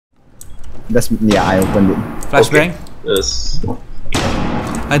That's yeah. I opened it. Flashbang. Yes.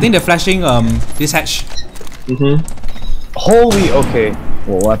 I think they're flashing this hatch. Holy, okay.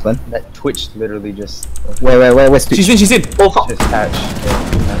 What happened? That Twitch literally just... Where's She's in, she's in. Oh fuck! Just hatch.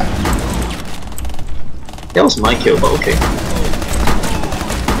 That was my kill, but okay.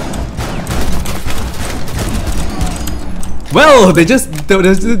 Well, they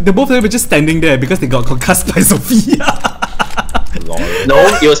both of them were just standing there because they got concussed by Sophia. No,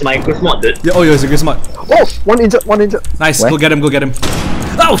 it was my group mod, dude. Yeah, oh, you're a smart. Oh, one injured. Nice, Where? go get him.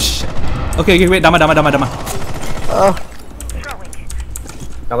 Oh shit. Okay, wait, Dama. That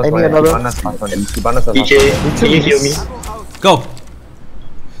was Any my another? Kibana's the last DJ, one. can you hear me? Go.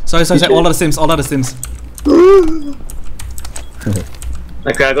 Sorry, all of the sims.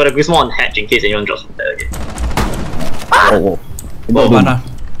 Okay, I got a group mod on hatch in case anyone drops from there again. Oh. Oh, Bana.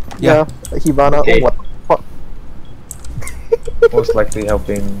 Yeah. Hibana. Okay. Oh, what? Fuck. Most likely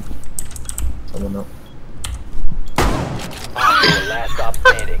helping someone out. Last stop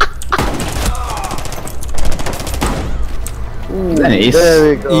standing. Nice.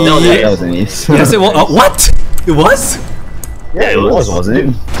 There we go. No, That was an ace. Yes, it was. What? It was? Yeah, it was. Wasn't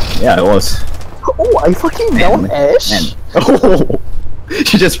it? Yeah, it was. Oh, I fucking down Ash. Oh,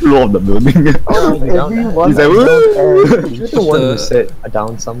 she just flew off the building. Oh, Everyone. he's like, down woo! Ash. You're the one who said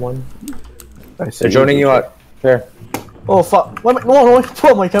down someone. They're joining you out. Here. Oh fuck! Why am I, no,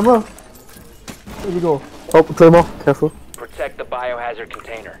 put on my camera. There we go. Oh, Claymore, careful. Protect the biohazard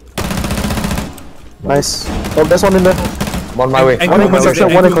container. Nice. Oh, there's one in there. I'm on my way. And One in everyone is construction,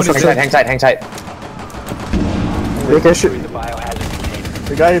 there, one in everyone is construction. Hang tight. They can shoot. The biohazard container.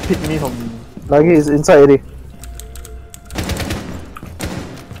 The guy picked me from. Nagi is inside already.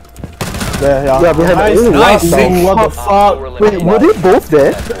 There, yeah. Yeah, behind nice. the- Ooh, Nice. What the fuck? Wait, were they both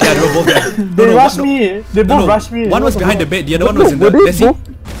there? Yeah, they were both there. They rushed me. They both rushed me. One was behind the bed, the other one was in Were the. they Let's see. both?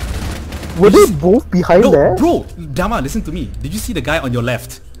 Were they both behind No, there? bro, Dama, listen to me. Did you see the guy on your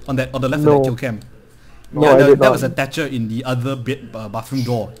left? On the left No. of that kill cam? No, Yeah, I did that not. was a Thatcher in the other bathroom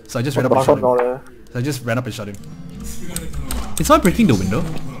door. So I just ran up and Bathroom shot him. door, So I just ran up and shot him. Is someone breaking the window?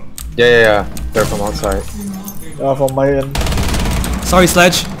 Yeah. They're from outside. From my end. Sorry,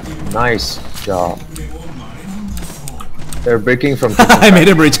 Sledge. Nice job. They're breaking from. I made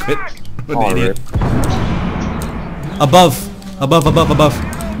him rage quit. What Oh, an idiot. rip. Above.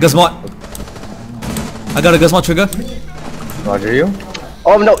 Guzmot. I got a Guzmot trigger. Roger you.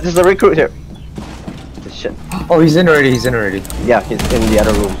 Oh no, there's a recruit here. Shit. Oh, he's in already. Yeah, he's in the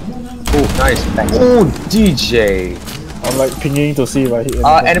other room. Oh, nice. Oh, DJ. I'm like pinging to see if I hit him.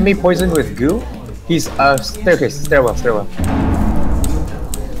 Enemy poisoned with goo. He's stairwell.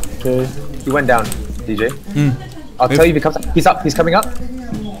 Okay. He went down, DJ. I'll tell you if he comes up. He's up. He's coming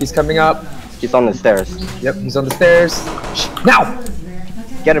up. He's on the stairs. Yep, he's on the stairs. Now!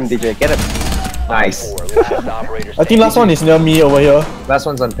 Get him, DJ, get him. Nice. Last operator I think last one is near me over here. Last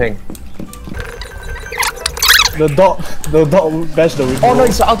one's on ping. The dog bashed the window. Oh no,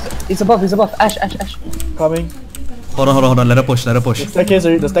 it's above. Ash. Coming. Hold on. Let her push. The staircase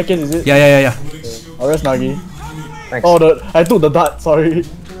is it? Yeah. Oh, where's Nagi? Thanks. Oh, I took the dart, sorry.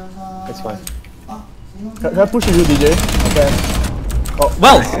 It's fine. Can I push you, DJ? Okay.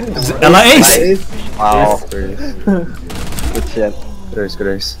 Well, Ella Ace. Wow, Good good shit.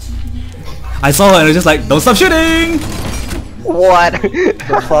 race. I saw her and I was just like, don't stop shooting. What?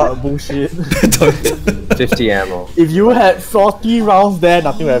 The fuck, bullshit. 50 ammo. If you had 40 rounds there,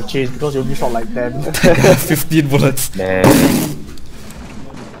 nothing would have changed because you only shot like 10. 15 bullets. Man.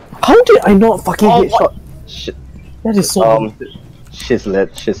 How did I not fucking Oh, get what? shot? Shit. That is so. She's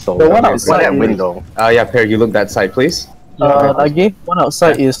lit. She's so The lit. one outside that is- window. Yeah, Pear, you look that side, please. Nagi, one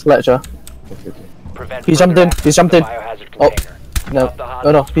outside is Fletcher. Okay. Prevent He jumped further in, access he jumped to in. the biohazard Oh, container. No, Stop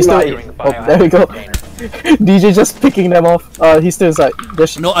the no, he's still. hostage from Oh, entering the there we go. biohazard DJ container. just picking them off. He's still inside.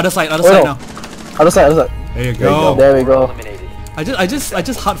 Just No, other side no. now. Other side. There you go. There we go. Eliminated. I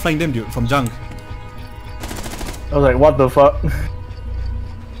just hard flying them, dude, from junk. I was like, what the fuck?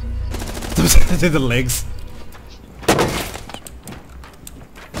 The legs.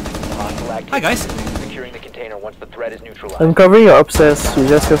 Hostile activity. Hi guys. Securing the container once the threat is neutralized. I'm covering your upstairs. You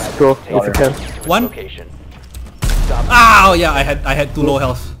just have to go if you can. One. Location. Ow! Yeah, I had too low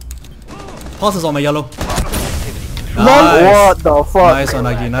health. Pulse is on my yellow. What the fuck? Nice one,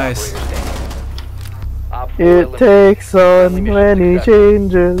 Nagi. Nice. It takes on many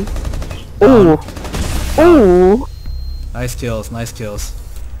changes. Ooh. Ooh. Nice kills.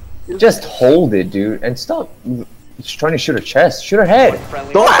 Just hold it, dude, and stop. He's trying to shoot her chest. Shoot her head.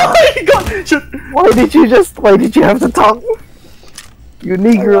 Oh my god! Why did you have to talk? You I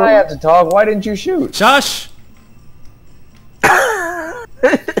negro. have to talk. Why didn't you shoot? Shush!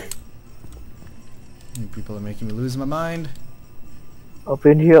 people are making me lose my mind. Up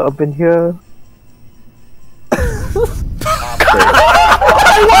in here, up in here.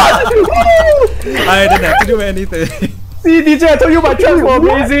 I didn't have to do anything. See, DJ, I told you my traps were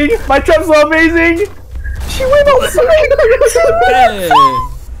amazing. My traps were amazing. She went outside. Hey!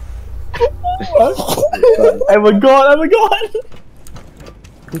 I'm a god. I'm a god.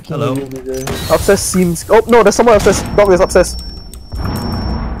 Hello. Upstairs seems. Oh no, there's someone upstairs. Dog is upstairs.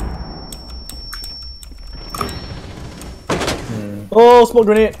 Oh, smoke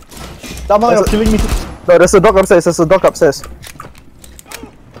grenade. Dama, you're killing me. No, there's a dog upstairs. There's a dog upstairs.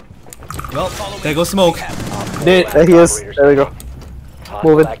 Well, there goes smoke. Dead. There he is. There we go. Hostile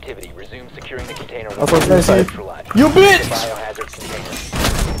Moving. activity. Resume securing the container That's once what the I threat is said. neutralized. You bitch! Biohazard container.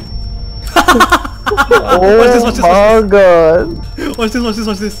 Oh Watch this, watch this, my god. Watch this, watch this,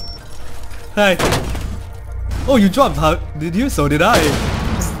 watch this. Hi. Oh, you dropped, huh? Did you? So did I.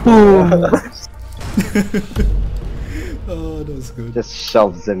 Oh, that was good. Just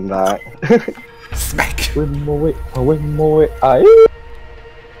shoves him back. Smack. One more way. Aye.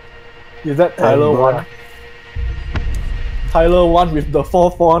 Is that Tyler 1? Tyler 1 with the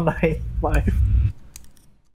 4495.